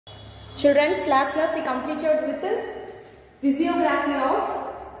Children's class we completed with the physiography of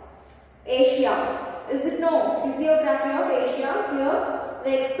Asia. Is it no? Physiography of Asia. Here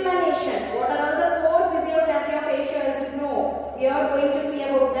the explanation. What are all the four physiography of Asia? Is it no? We are going to see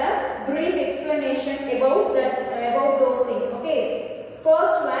about the brief explanation about about those things. Okay.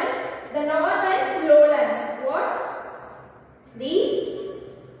 First one, the northern lowlands. What? The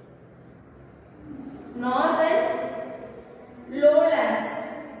northern lowlands.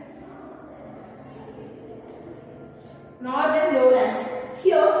 Northern lowlands.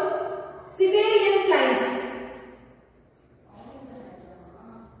 Here, Siberian plains.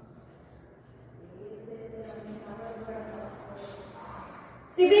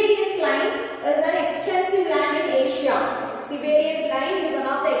 Siberian plain is an extensive land in Asia. Siberian plain is one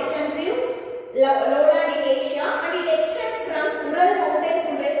of the extensive lowland in Asia, and it extends from Ural Mountains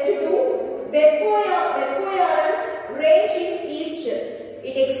in west to Verkhoyansk range in east.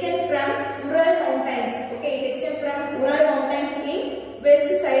 It extends from Ural Mountains. Okay, it extends from Ural Mountains in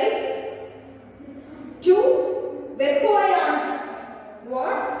west side to Verkhoyansk.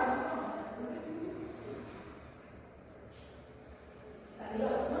 What?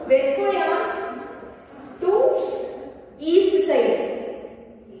 Verkhoyansk to east side.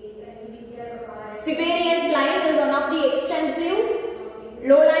 Siberian plain is one of the extensive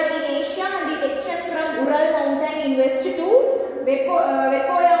lowland in Asia, and it extends from Ural Mountain in west to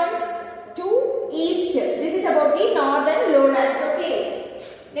Verkhoyansk to east. This is about the northern lowlands. Okay.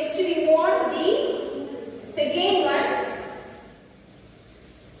 Next we move on to the second one.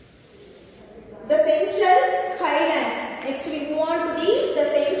 The Central Highlands. Next we move on to the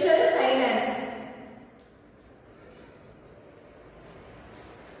Central Highlands.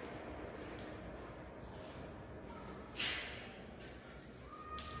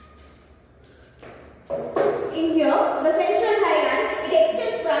 In here, the Central Highlands, it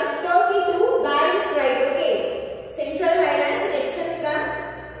extends from Turkey to Bering Strait. Okay. Central Highlands, it extends from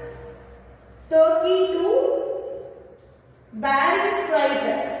Turkey to Bering Strait.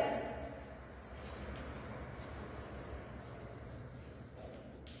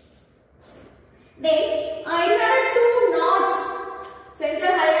 Then, it had two norths.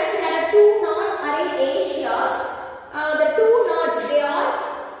 Central Highlands, it had two norths are in Asia. The two norths, they are,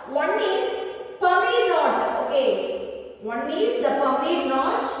 one is Pamir Knot. Okay. One is the Pamir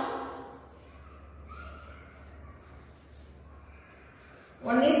Knot.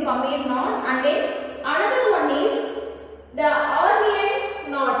 One is Pamir Knot, and then another one is the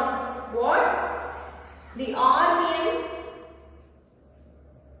Armenian Knot. What? The Armenian.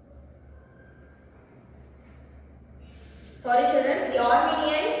 Sorry children, the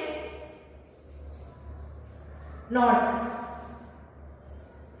Armenian Knot.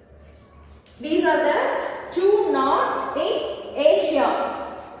 These are the two knots in Asia.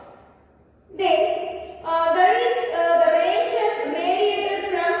 Then there is the ranges radiated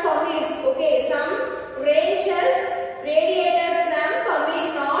from Pamir. Okay, some ranges radiated from Pamir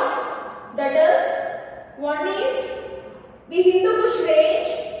Knot. That is, one is the Hindu Kush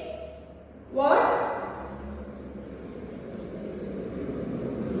range. What?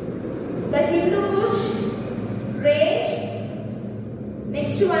 The Hindu Kush range.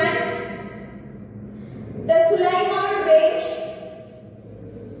 Next one, the Sulaiman range.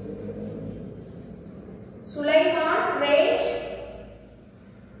 Sulaiman range.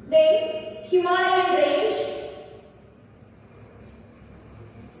 Then Himalayan range.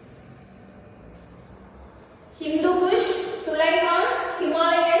 Hindu Kush, Sulaiman,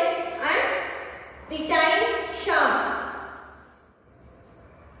 Himalayan, and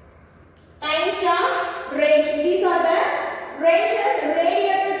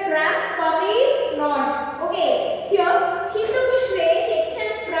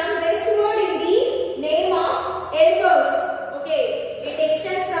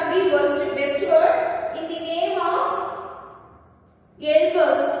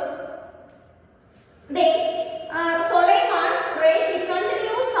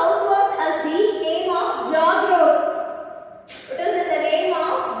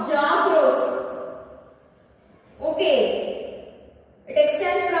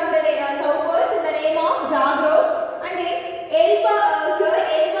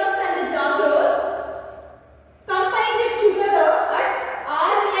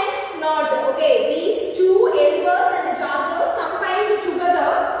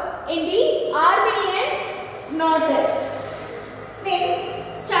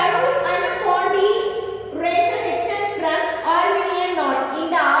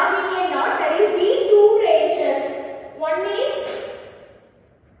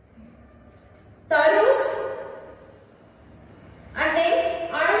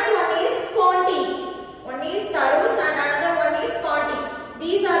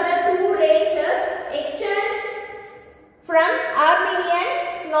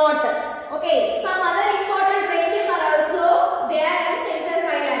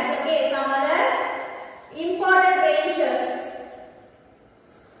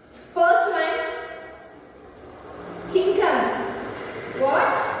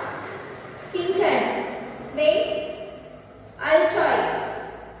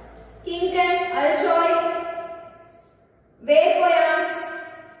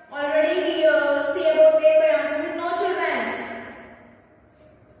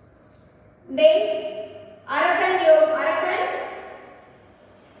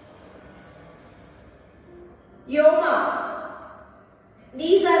Yoma.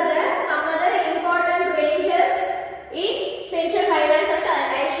 These are the some other important ranges in Central Highlands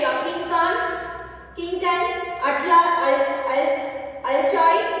and Asia. Kinkan,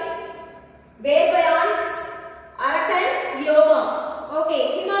 Altai, Berbeyans, Arakan, Yoma.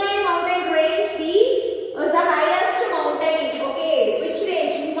 Okay, Himalayan mountain range is the highest mountain. Okay, which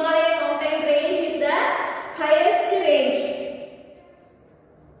range? Himalayan mountain range is the highest range.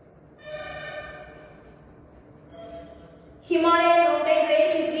 Himalayan mountain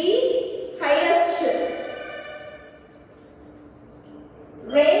range is the highest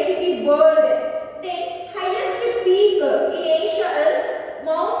range in the world. The highest peak in Asia is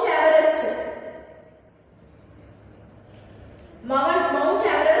Mount Everest. Mount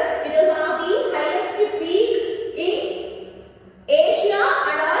Everest, it is one of the highest peak in Asia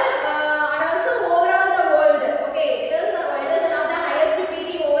and also overall the world. Okay, it is one of the highest peak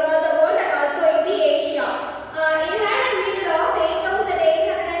in overall the world and also in the Asia. It had a meter of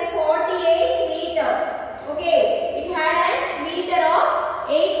 8,848 meter. Okay, it had a meter of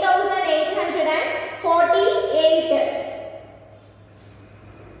 8,848.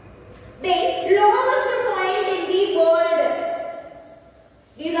 Then lowest point in the world.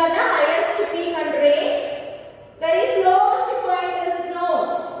 These are the highest peak and range. There is lowest point, is it no?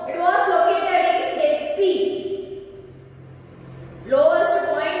 It was located in Dead Sea. Lowest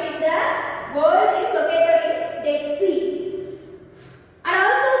point in the world is located in Dead Sea. And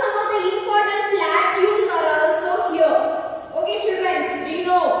also some of the important plateaus are also here. Okay children, do you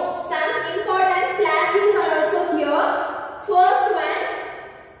know some important plateaus are also here? First one,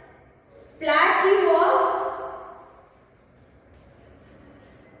 plateau of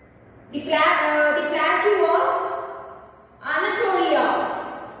the plateau of Anatolia.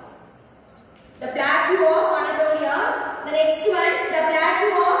 The plateau of Anatolia. The next one, the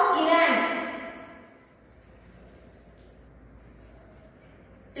plateau of Iran.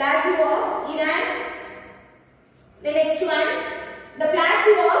 Plateau of Iran. The next one, the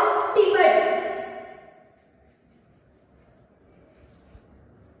plateau of Tibet.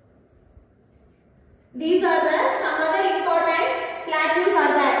 These are the some other important plateaus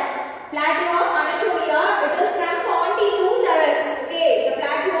are there. Plateau of Anatolia, it is from Ponty to Taraz. Okay, the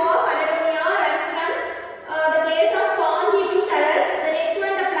plateau of Anatolia runs from the place of Ponty to Taraz. The next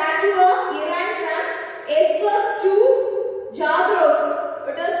one, the plateau of Iran from Esburg to Zagros.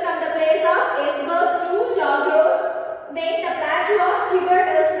 It is from the place of Esburg to Zagros. Then the plateau of Tibet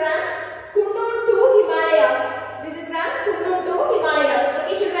is from Kunlun to Himalayas. This is from Kunlun to Himalayas.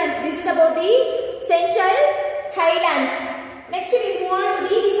 Okay children, this is about the Central Highlands. Next we move on to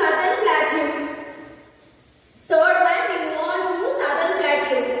the southern plateaus. Third one, we move on to southern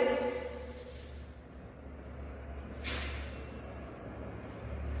plateaus.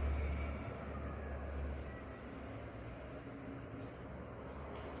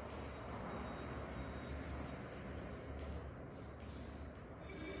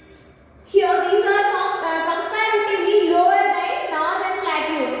 Here these are comparatively lower than northern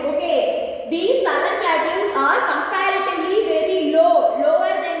plateaus. Okay, these southern plateaus are comparatively very lower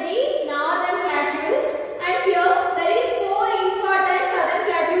than the northern plateaus. And here there is four important southern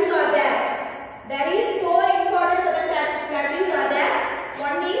plateaus are there. There is four important southern plateaus are there.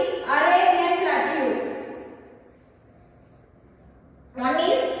 One is Arabian plateau. One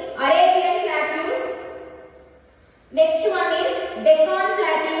is Arabian plateaus. Next one is Deccan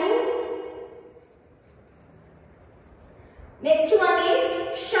plateau. Next one is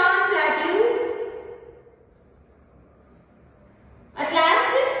Shan plateau. At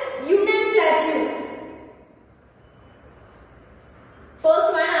last, Yunnan plateau.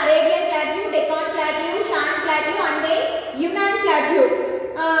 First one, Arabian plateau, Deccan plateau, Shan plateau, and then Yunnan plateau.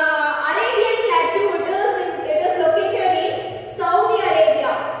 Arabian plateau, it is located in Saudi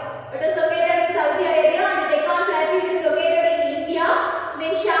Arabia. It is located in Saudi Arabia, and Deccan plateau it is located in India.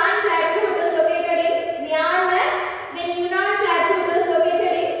 Then Shan plateau it is located in Myanmar. Then Yunnan plateau it is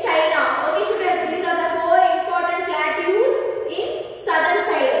located in China. Okay children, these are the four important plateaus in southern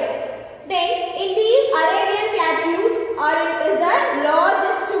side. Then in these Arabian plateaus is the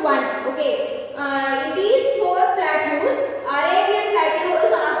largest one. Okay, in these four plateaus, Arabian plateau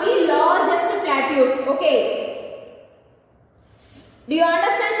is one of the largest plateaus. Okay, do you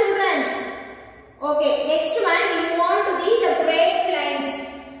understand children? Okay, next one we move on to the Great Plains.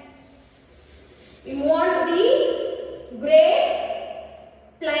 We move on to the Great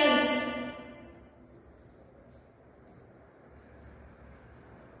Plains.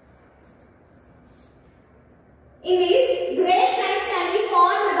 In these, Great Plains can be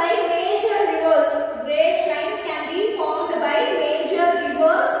formed by major rivers. Great Plains can be formed by major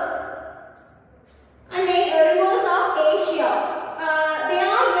rivers. And then a river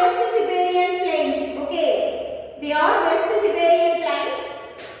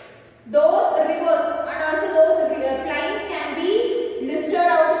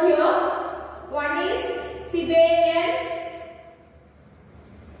one is Siberian,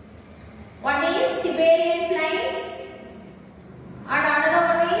 plains, and another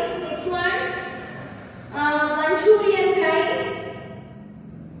one is, next one, Manchurian plains.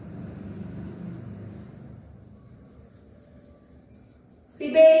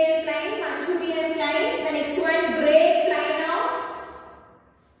 Siberian plain, Manchurian plain. The next one, Great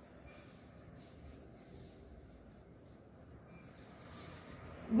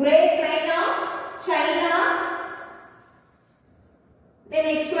Plain of China. The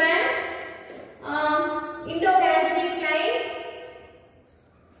next one, Indo-Gangetic plain.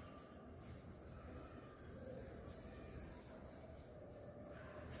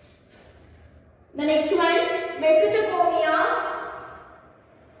 The next one, Mesopotamia.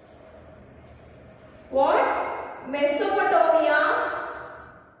 What? Mesopotamia.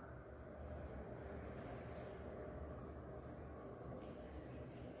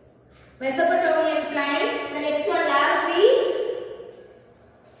 Mesopotamian plain. The next one, lastly,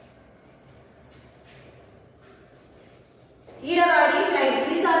 Irrawaddy plain.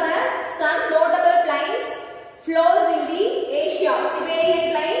 These are the some notable plains flows in the Asia. Siberian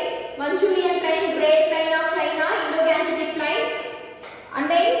plain, Manchurian plain, Great Plain of China, Indo-Gangetic plain, and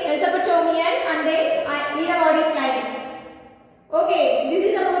then Mesopotamian, and then Irrawaddy plain. Okay, this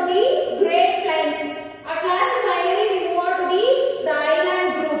is about the Great Plains. At last, finally, we move on to the island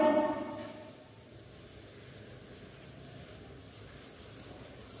groups.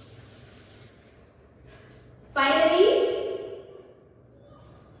 Finally,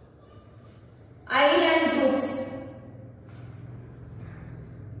 island groups.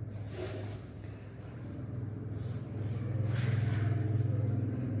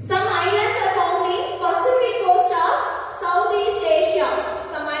 Some islands are found in Pacific coast of Southeast Asia.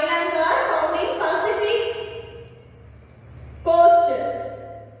 Some islands are found in Pacific coast.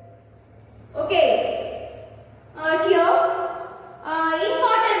 Okay. Here,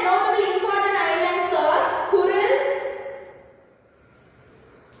 notable important islands are Kuril,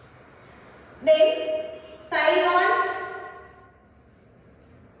 then Taiwan,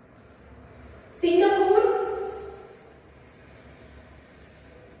 Singapore,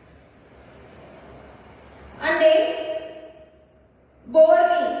 and then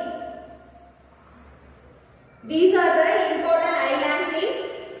Borneo. These are the important islands in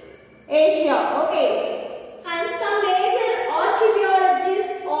Asia. Okay. And some major archipelages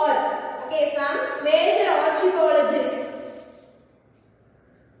are, okay, some major archipelages.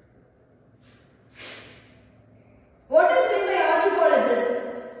 What is meant by archipelages?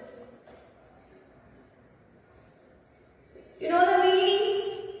 You know the meaning?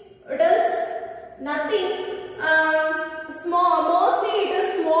 It is nothing. Mostly it is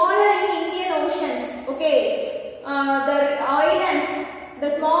smaller in Indian Oceans. Okay. The islands, the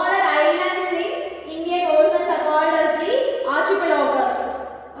smaller islands in Indian Oceans are called as the archipelagos.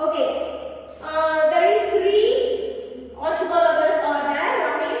 Okay. There is 3 archipelagos are there.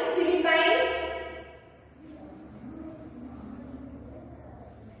 One is Philippines,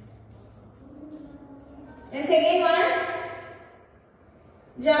 and second one,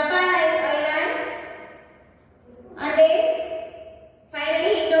 Japan island, and then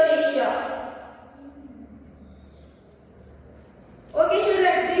finally Indonesia. Okay,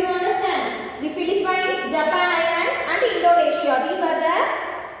 children, do you understand? The Philippines, Japan islands, and Indonesia. These are the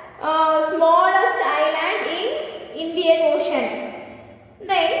smallest island in Indian Ocean.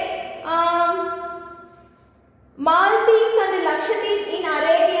 Then Maldives and Lakshadweep in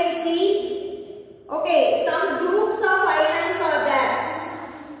Arabian Sea. Okay, some groups of islands are there.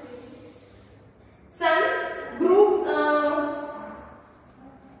 Some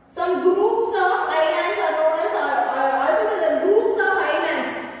groups of islands are known as also the groups of islands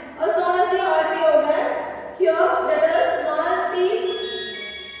are known as the archipelagos. Here, that is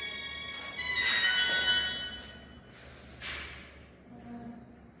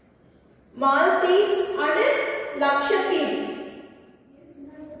Maldives and Lakshadweep.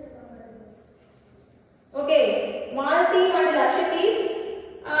 Okay, Maldives and Lakshadweep.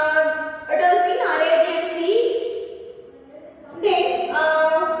 It is in Arabian Sea. Then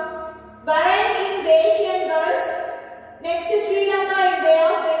Bahrain in Persian Gulf. Next, Sri Lanka in Bay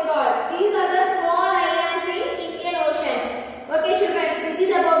of Bengal. These are the small islands in Indian Oceans. Okay, children, this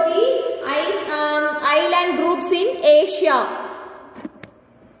is about the island groups in Asia.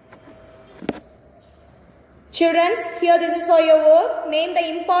 Children, here this is for your work. Name the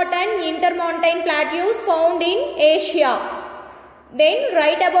important intermontane plateaus found in Asia. Then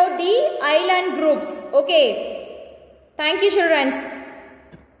write about the island groups. Okay. Thank you, children.